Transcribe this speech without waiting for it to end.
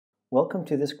Welcome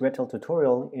to this Gretl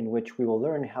tutorial in which we will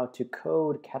learn how to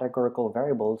code categorical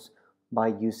variables by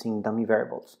using dummy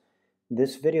variables.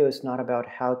 This video is not about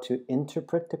how to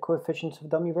interpret the coefficients of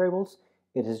dummy variables,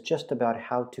 it is just about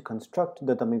how to construct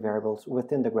the dummy variables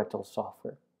within the Gretl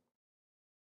software.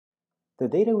 The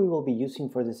data we will be using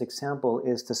for this example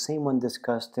is the same one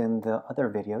discussed in the other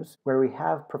videos, where we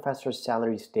have professors'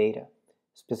 salaries data.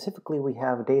 Specifically, we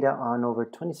have data on over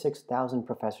 26,000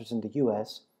 professors in the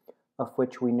US, of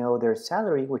which we know their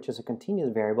salary, which is a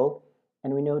continuous variable,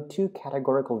 and we know two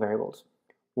categorical variables.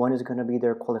 One is going to be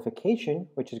their qualification,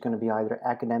 which is going to be either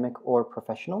academic or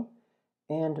professional,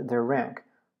 and their rank,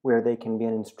 where they can be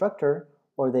an instructor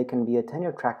or they can be a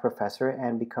tenure-track professor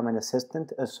and become an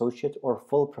assistant, associate, or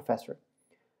full professor.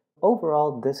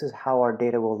 Overall, this is how our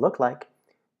data will look like.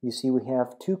 You see we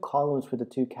have two columns with the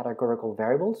two categorical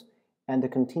variables and the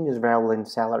continuous variable in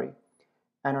salary.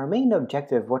 And our main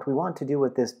objective, what we want to do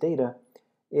with this data,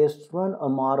 is run a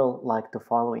model like the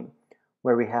following,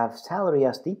 where we have salary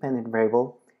as dependent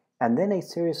variable, and then a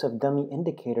series of dummy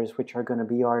indicators which are going to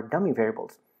be our dummy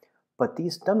variables. But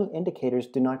these dummy indicators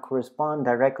do not correspond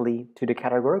directly to the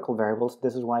categorical variables.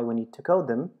 This is why we need to code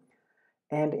them.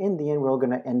 And in the end, we're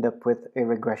going to end up with a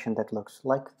regression that looks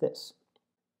like this.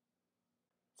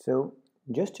 So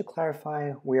just to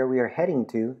clarify where we are heading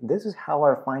to, this is how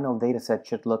our final data set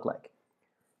should look like.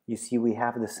 You see we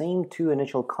have the same two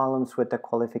initial columns with the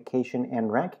qualification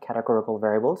and rank categorical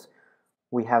variables.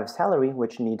 We have salary,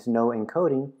 which needs no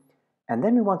encoding, and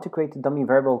then we want to create a dummy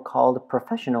variable called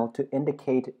professional to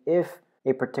indicate if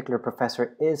a particular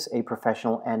professor is a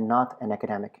professional and not an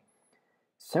academic.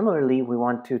 Similarly, we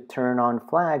want to turn on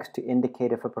flags to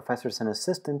indicate if a professor is an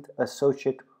assistant,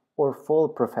 associate, or full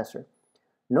professor.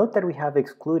 Note that we have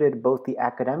excluded both the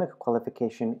academic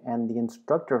qualification and the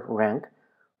instructor rank,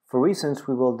 for reasons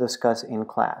we will discuss in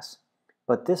class.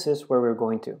 But this is where we're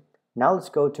going to. Now let's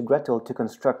go to Gretl to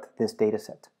construct this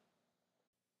dataset.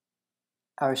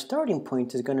 Our starting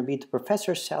point is going to be the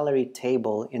professor's salary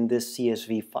table in this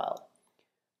CSV file.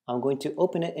 I'm going to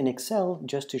open it in Excel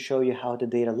just to show you how the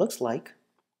data looks like.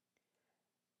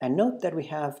 And note that we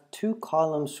have two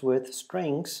columns with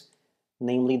strings,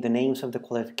 namely the names of the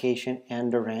qualification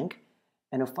and the rank,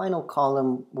 and a final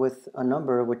column with a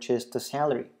number, which is the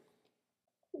salary.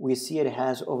 We see it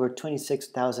has over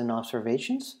 26,000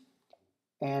 observations,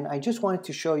 and I just wanted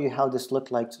to show you how this looked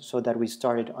like so that we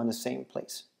started on the same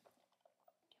place.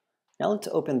 Now let's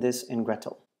open this in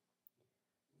Gretl.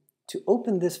 To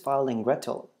open this file in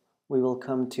Gretl, we will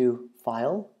come to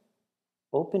File,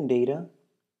 Open Data,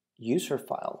 User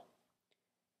File.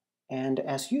 And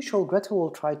as usual, Gretl will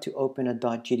try to open a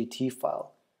 .gdt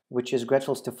file, which is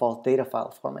Gretl's default data file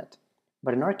format.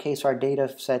 But in our case, our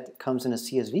data set comes in a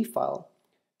CSV file.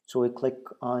 So we click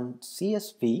on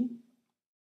CSV,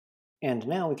 and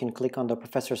now we can click on the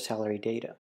professor's salary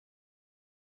data.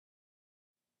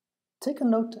 Take a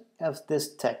note of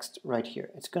this text right here.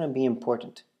 It's going to be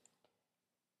important.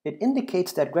 It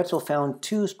indicates that Gretl found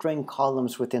two string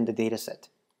columns within the dataset.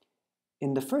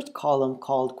 In the first column,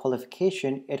 called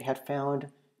qualification, it had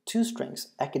found two strings,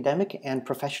 academic and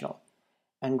professional.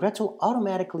 And Gretl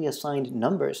automatically assigned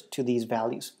numbers to these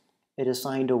values. It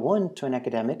assigned a 1 to an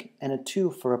academic and a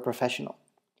 2 for a professional.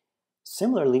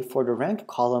 Similarly, for the rank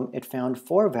column, it found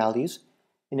 4 values,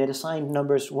 and it assigned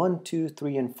numbers 1, 2,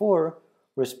 3, and 4,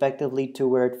 respectively, to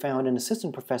where it found an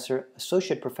assistant professor,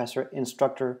 associate professor,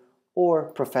 instructor, or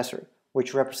professor,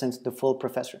 which represents the full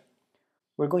professor.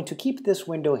 We're going to keep this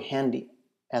window handy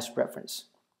as reference.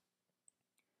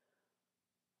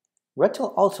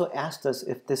 Gretl also asked us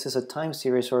if this is a time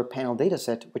series or a panel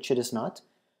dataset, which it is not.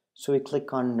 So we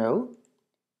click on No,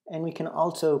 and we can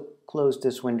also close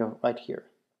this window right here.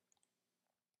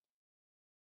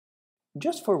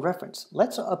 Just for reference,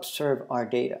 let's observe our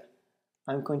data.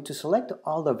 I'm going to select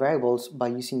all the variables by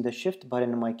using the Shift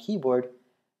button on my keyboard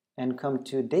and come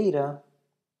to Data,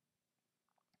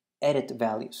 Edit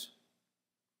Values.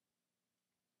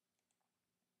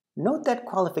 Note that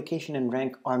qualification and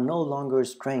rank are no longer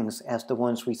strings as the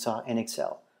ones we saw in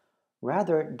Excel.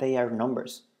 Rather, they are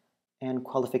numbers. And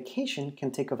qualification can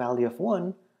take a value of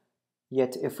 1,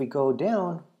 yet if we go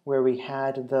down where we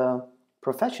had the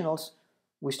professionals,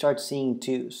 we start seeing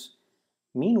 2s.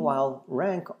 Meanwhile,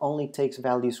 rank only takes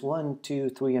values 1, 2,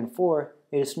 3, and 4.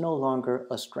 It is no longer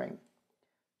a string.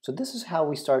 So this is how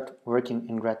we start working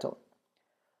in Gretl.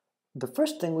 The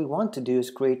first thing we want to do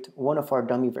is create one of our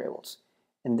dummy variables.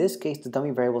 In this case, the dummy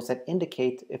variables that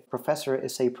indicate if professor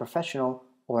is a professional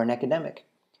or an academic.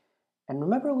 And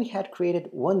remember, we had created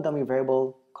one dummy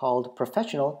variable called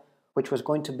professional, which was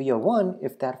going to be a 1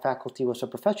 if that faculty was a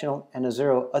professional and a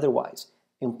 0 otherwise,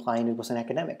 implying it was an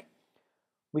academic.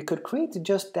 We could create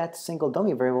just that single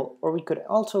dummy variable, or we could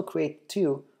also create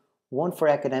two, one for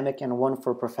academic and one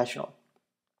for professional.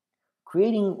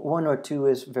 Creating one or two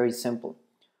is very simple.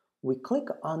 We click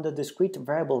on the discrete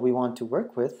variable we want to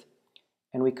work with,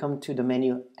 and we come to the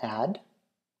menu Add,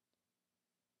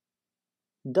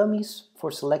 Dummies for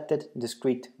selected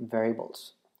discrete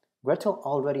variables. Gretl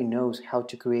already knows how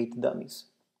to create dummies.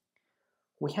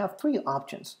 We have three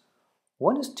options.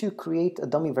 One is to create a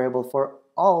dummy variable for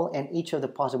all and each of the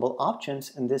possible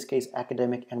options, in this case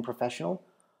academic and professional,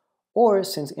 or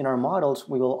since in our models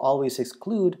we will always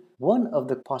exclude one of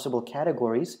the possible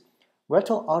categories,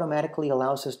 Gretl automatically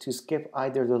allows us to skip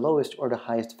either the lowest or the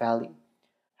highest value.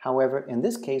 However, in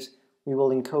this case, we will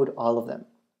encode all of them.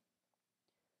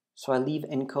 So I leave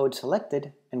encode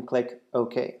selected and click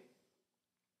OK.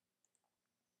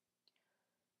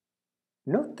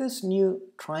 Note this new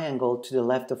triangle to the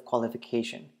left of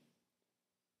qualification.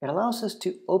 It allows us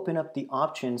to open up the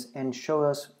options and show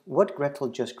us what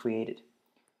Gretl just created.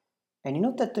 And you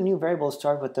note that the new variables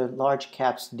start with the large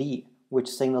caps D, which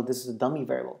signal this is a dummy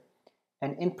variable.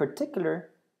 And in particular,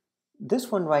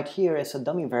 this one right here is a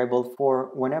dummy variable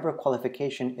for whenever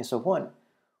qualification is a 1,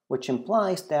 which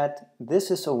implies that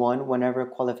this is a 1 whenever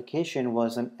qualification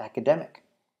was an academic.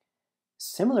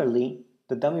 Similarly,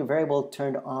 the dummy variable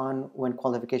turned on when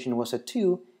qualification was a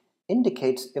 2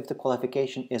 indicates if the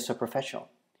qualification is a professional.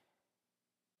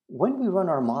 When we run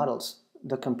our models,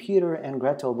 the computer and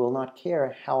Gretl will not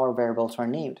care how our variables are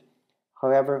named.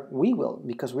 However, we will,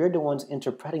 because we're the ones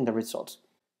interpreting the results.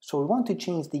 So we want to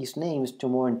change these names to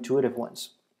more intuitive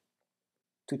ones.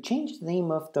 To change the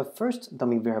name of the first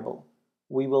dummy variable,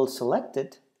 we will select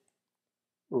it,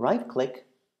 right-click,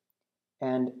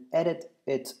 and edit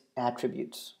its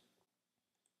attributes.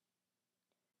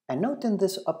 And note in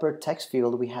this upper text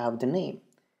field we have the name.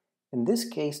 In this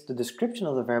case, the description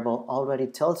of the variable already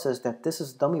tells us that this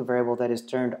is a dummy variable that is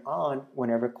turned on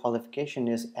whenever qualification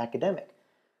is academic.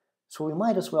 So we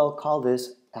might as well call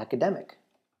this academic.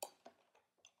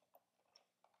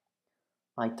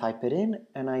 I type it in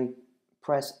and I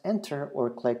press enter or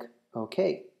click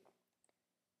OK.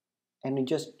 And we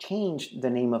just changed the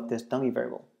name of this dummy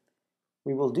variable.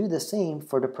 We will do the same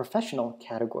for the professional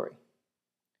category.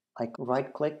 I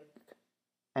right-click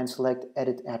and select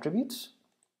Edit Attributes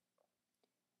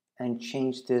and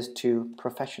change this to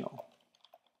Professional.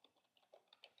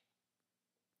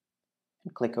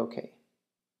 And click OK.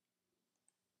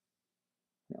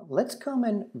 Now let's come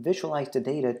and visualize the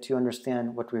data to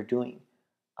understand what we're doing.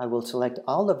 I will select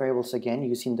all the variables again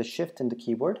using the Shift in the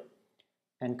keyboard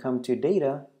and come to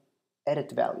Data,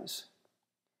 Edit Values.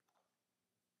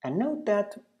 And note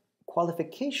that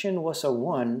qualification was a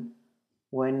 1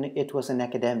 when it was an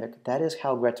academic. That is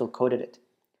how Gretl coded it.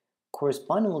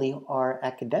 Correspondingly, our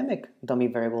academic dummy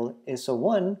variable is a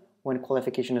 1 when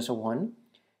qualification is a 1,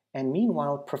 and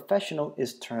meanwhile professional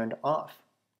is turned off.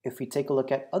 If we take a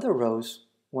look at other rows,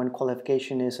 when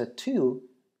qualification is a 2,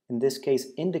 in this case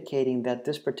indicating that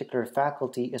this particular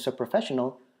faculty is a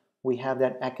professional, we have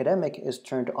that academic is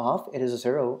turned off, it is a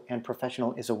 0, and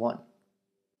professional is a 1.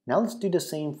 Now let's do the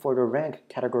same for the rank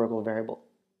categorical variable.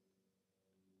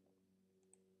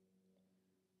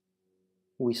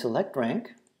 We select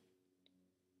rank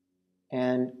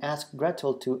and ask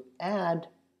Gretl to add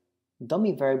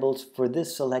dummy variables for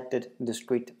this selected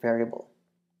discrete variable.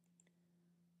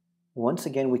 Once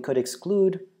again, we could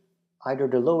exclude either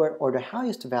the lower or the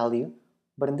highest value,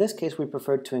 but in this case we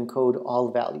prefer to encode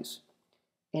all values.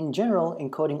 In general,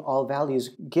 encoding all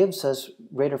values gives us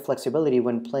greater flexibility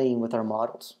when playing with our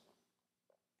models.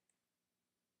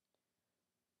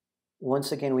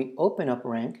 Once again, we open up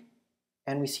rank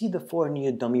and we see the 4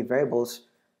 new dummy variables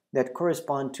that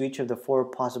correspond to each of the 4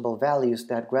 possible values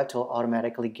that Gretl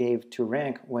automatically gave to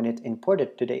rank when it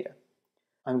imported the data.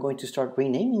 I'm going to start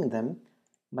renaming them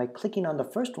by clicking on the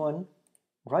first one,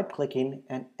 right-clicking,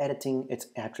 and editing its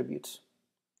attributes.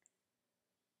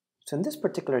 So in this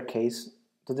particular case,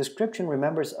 the description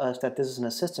remembers us that this is an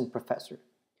assistant professor.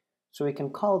 So we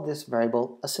can call this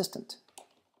variable assistant.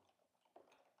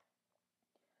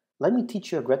 Let me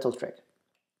teach you a Gretl trick.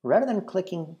 Rather than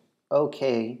clicking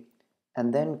OK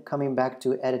and then coming back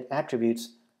to edit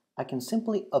attributes, I can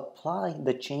simply apply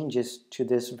the changes to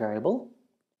this variable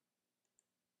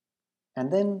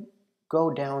and then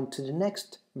go down to the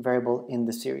next variable in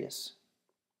the series.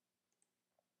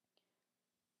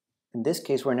 In this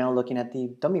case, we're now looking at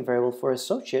the dummy variable for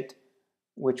associate,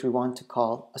 which we want to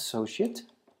call associate.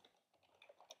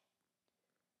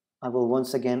 I will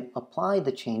once again apply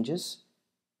the changes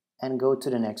and go to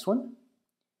the next one.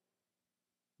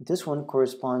 This one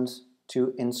corresponds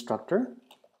to instructor.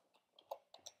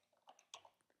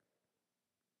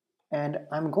 And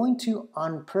I'm going to,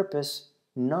 on purpose,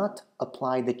 not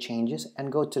apply the changes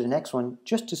and go to the next one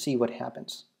just to see what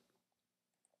happens.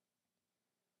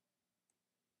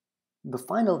 The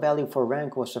final value for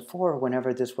rank was a 4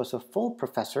 whenever this was a full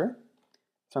professor.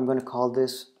 So I'm going to call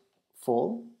this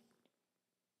full.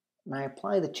 And I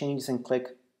apply the changes and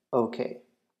click OK.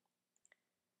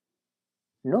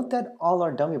 Note that all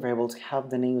our dummy variables have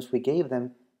the names we gave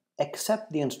them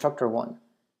except the instructor one.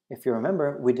 If you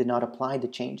remember, we did not apply the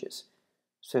changes.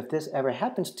 So if this ever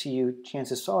happens to you,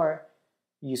 chances are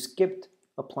you skipped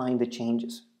applying the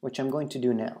changes, which I'm going to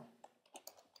do now.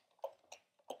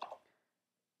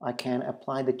 I can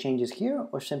apply the changes here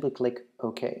or simply click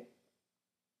OK.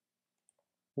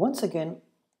 Once again,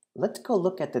 let's go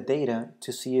look at the data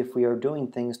to see if we are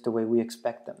doing things the way we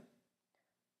expect them.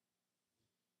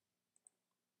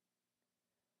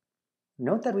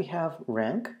 Note that we have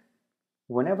rank.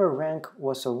 Whenever rank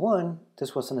was a 1,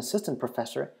 this was an assistant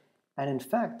professor, and in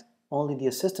fact, only the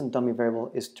assistant dummy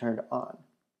variable is turned on.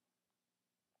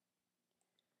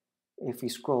 If we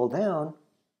scroll down,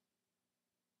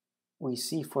 we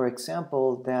see, for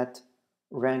example, that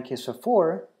rank is a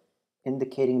 4,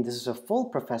 indicating this is a full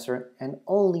professor, and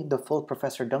only the full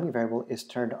professor dummy variable is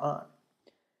turned on.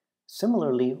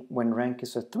 Similarly, when rank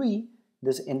is a 3,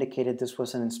 this indicated this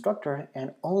was an instructor,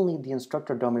 and only the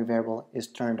instructor dummy variable is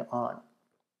turned on.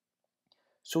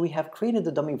 So we have created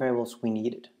the dummy variables we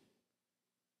needed.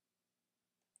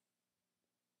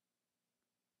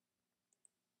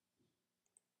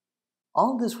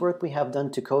 All this work we have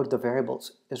done to code the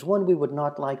variables is one we would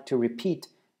not like to repeat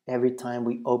every time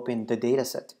we open the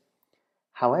dataset.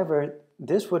 However,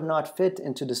 this would not fit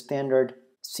into the standard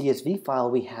CSV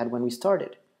file we had when we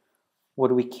started.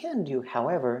 What we can do,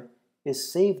 however,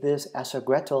 is save this as a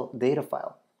Gretl data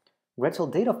file.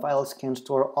 Gretl data files can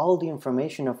store all the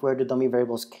information of where the dummy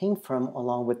variables came from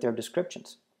along with their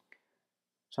descriptions.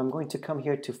 So I'm going to come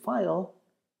here to File,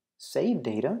 Save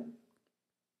Data.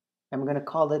 I'm going to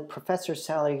call it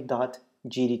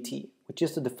professorsalary.gdt, which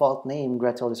is the default name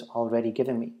Gretl has already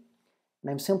given me.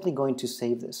 And I'm simply going to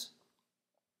save this.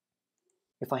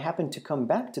 If I happen to come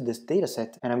back to this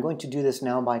dataset, and I'm going to do this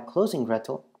now by closing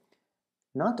Gretl,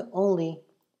 not only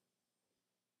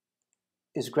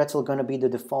is Gretl going to be the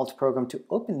default program to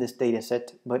open this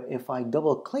dataset, but if I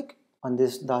double click on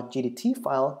this .gdt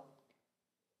file,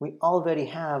 we already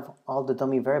have all the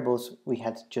dummy variables we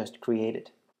had just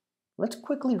created. Let's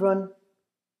quickly run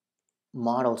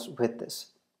models with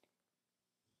this.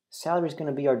 Salary is going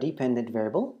to be our dependent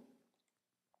variable.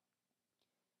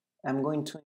 I'm going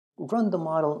to run the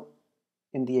model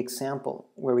in the example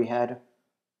where we had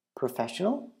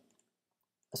professional,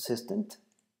 assistant,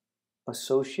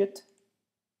 associate,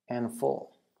 and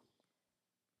full.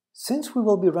 Since we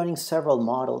will be running several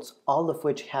models, all of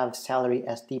which have salary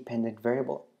as dependent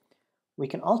variable, we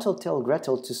can also tell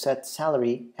Gretl to set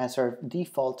salary as our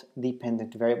default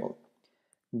dependent variable.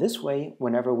 This way,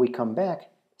 whenever we come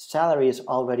back, salary is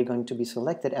already going to be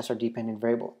selected as our dependent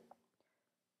variable.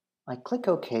 I click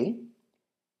OK,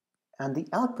 and the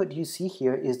output you see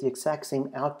here is the exact same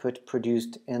output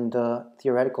produced in the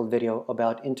theoretical video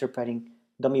about interpreting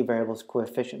dummy variables'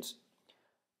 coefficients.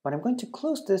 But I'm going to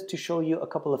close this to show you a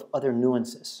couple of other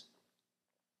nuances.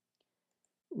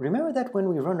 Remember that when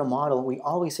we run a model, we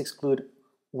always exclude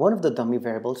one of the dummy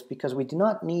variables because we do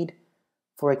not need,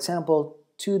 for example,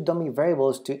 2 dummy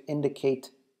variables to indicate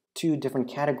 2 different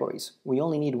categories. We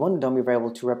only need 1 dummy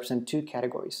variable to represent 2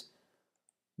 categories.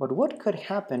 But what could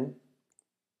happen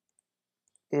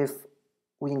if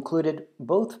we included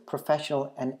both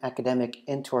professional and academic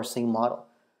into our same model?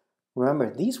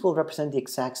 Remember, these will represent the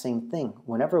exact same thing.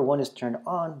 Whenever one is turned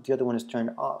on, the other one is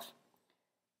turned off.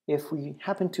 If we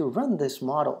happen to run this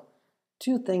model,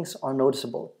 2 things are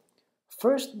noticeable.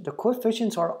 First, the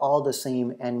coefficients are all the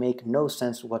same and make no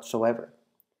sense whatsoever.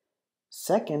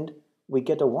 Second, we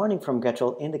get a warning from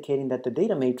Gretl indicating that the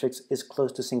data matrix is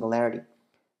close to singularity.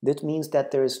 This means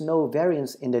that there is no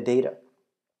variance in the data.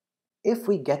 If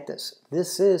we get this,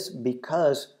 this is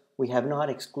because we have not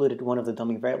excluded one of the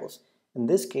dummy variables. In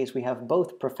this case, we have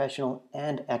both professional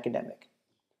and academic.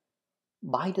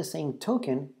 By the same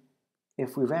token,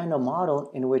 if we ran a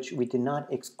model in which we did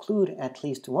not exclude at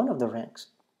least one of the ranks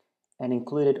and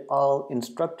included all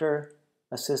instructor,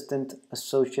 assistant,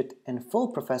 associate, and full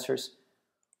professors,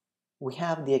 we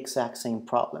have the exact same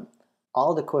problem.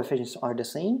 All the coefficients are the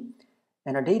same,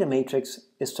 and our data matrix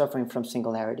is suffering from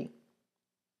singularity.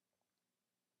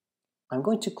 I'm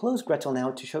going to close Gretl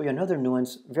now to show you another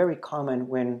nuance very common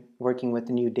when working with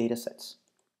new datasets.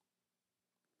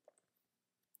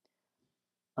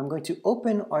 I'm going to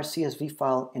open our CSV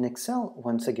file in Excel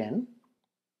once again.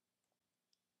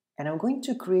 And I'm going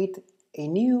to create a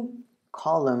new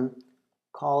column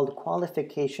called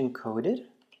qualification coded,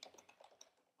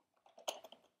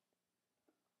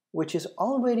 which is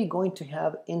already going to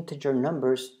have integer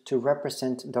numbers to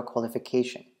represent the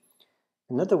qualification.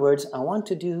 In other words, I want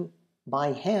to do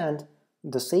by hand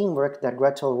the same work that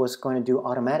Gretl was going to do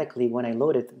automatically when I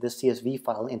loaded the CSV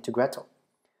file into Gretl.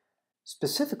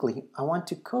 Specifically, I want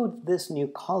to code this new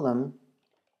column,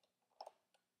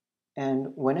 and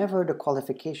whenever the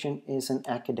qualification is an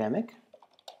academic,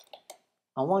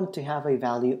 I want to have a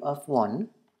value of 1,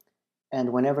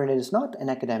 and whenever it is not an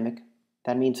academic,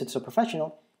 that means it's a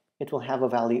professional, it will have a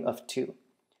value of 2.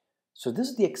 So this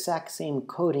is the exact same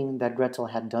coding that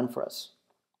Gretl had done for us.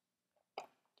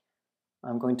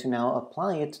 I'm going to now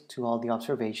apply it to all the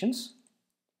observations.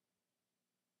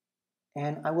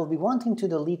 And I will be wanting to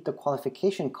delete the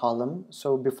qualification column,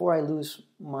 so before I lose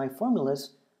my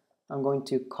formulas, I'm going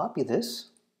to copy this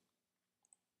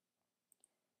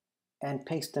and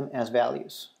paste them as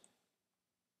values.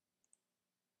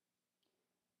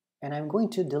 And I'm going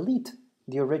to delete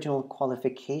the original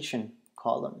qualification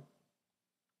column.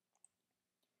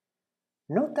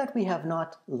 Note that we have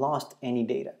not lost any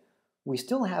data. We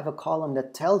still have a column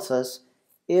that tells us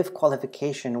if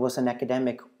qualification was an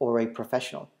academic or a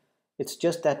professional. It's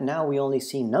just that now we only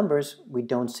see numbers, we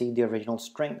don't see the original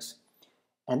strings.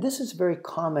 And this is very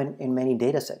common in many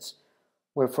datasets,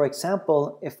 where, for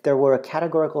example, if there were a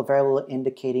categorical variable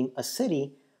indicating a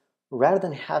city, rather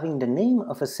than having the name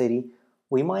of a city,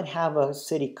 we might have a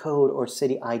city code or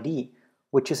city ID,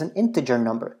 which is an integer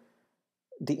number.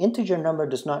 The integer number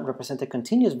does not represent a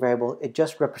continuous variable, it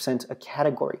just represents a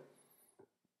category.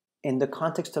 In the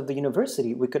context of the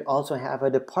university, we could also have a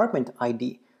department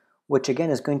ID, which again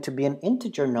is going to be an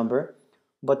integer number,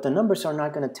 but the numbers are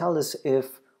not going to tell us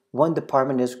if one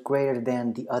department is greater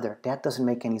than the other. That doesn't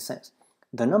make any sense.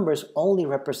 The numbers only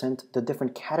represent the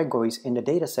different categories in the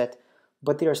data set,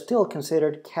 but they are still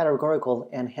considered categorical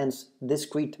and hence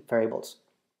discrete variables.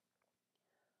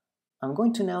 I'm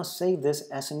going to now save this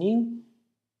as a new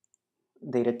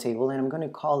data table, and I'm going to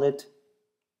call it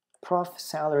prof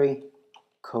salary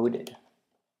coded.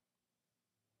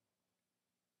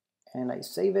 And I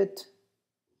save it.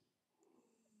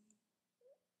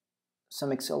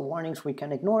 Some Excel warnings we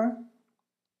can ignore.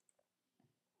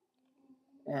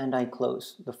 And I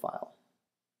close the file.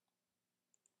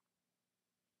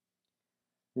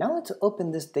 Now let's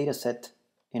open this data set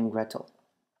in Gretl.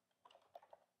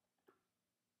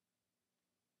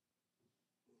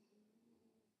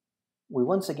 We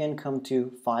once again come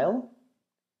to File,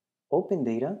 Open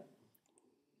Data,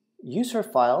 User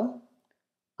File.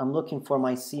 I'm looking for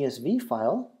my CSV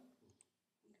file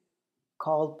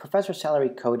called Professor Salary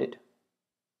Coded.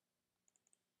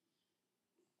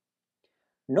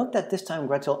 Note that this time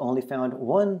Gretl only found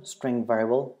one string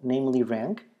variable, namely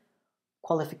rank.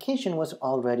 Qualification was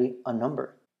already a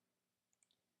number.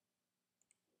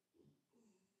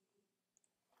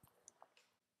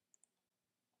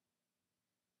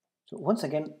 So once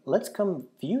again, let's come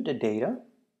view the data.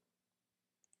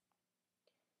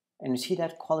 And you see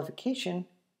that qualification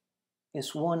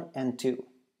is 1 and 2.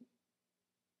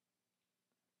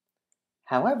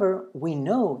 However, we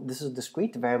know this is a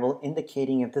discrete variable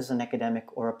indicating if this is an academic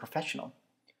or a professional.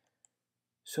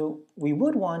 So we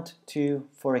would want to,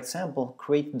 for example,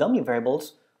 create dummy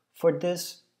variables for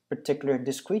this particular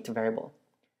discrete variable.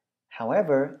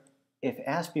 However, if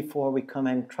as before we come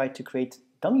and try to create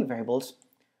dummy variables,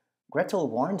 Gretl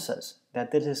warns us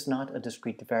that this is not a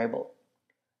discrete variable.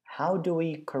 How do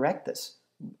we correct this?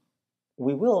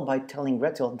 We will by telling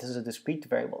Gretl this is a discrete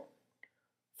variable.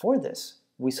 For this,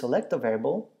 we select the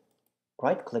variable,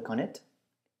 right-click on it,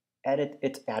 edit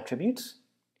its attributes,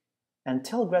 and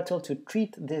tell Gretl to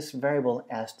treat this variable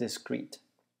as discrete.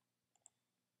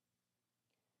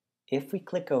 If we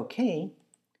click OK,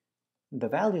 the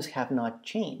values have not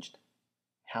changed.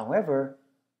 However,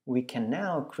 we can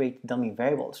now create dummy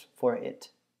variables for it.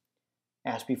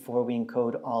 As before, we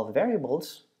encode all the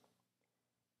variables,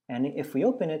 and if we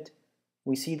open it,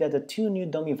 we see that the two new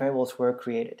dummy variables were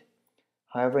created.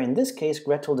 However, in this case,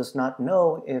 Gretl does not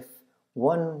know if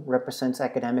one represents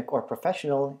academic or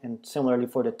professional, and similarly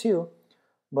for the two,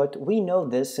 but we know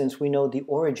this since we know the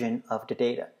origin of the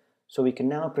data. So we can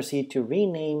now proceed to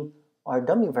rename our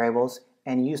dummy variables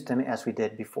and use them as we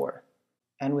did before.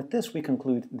 And with this, we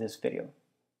conclude this video.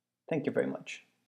 Thank you very much.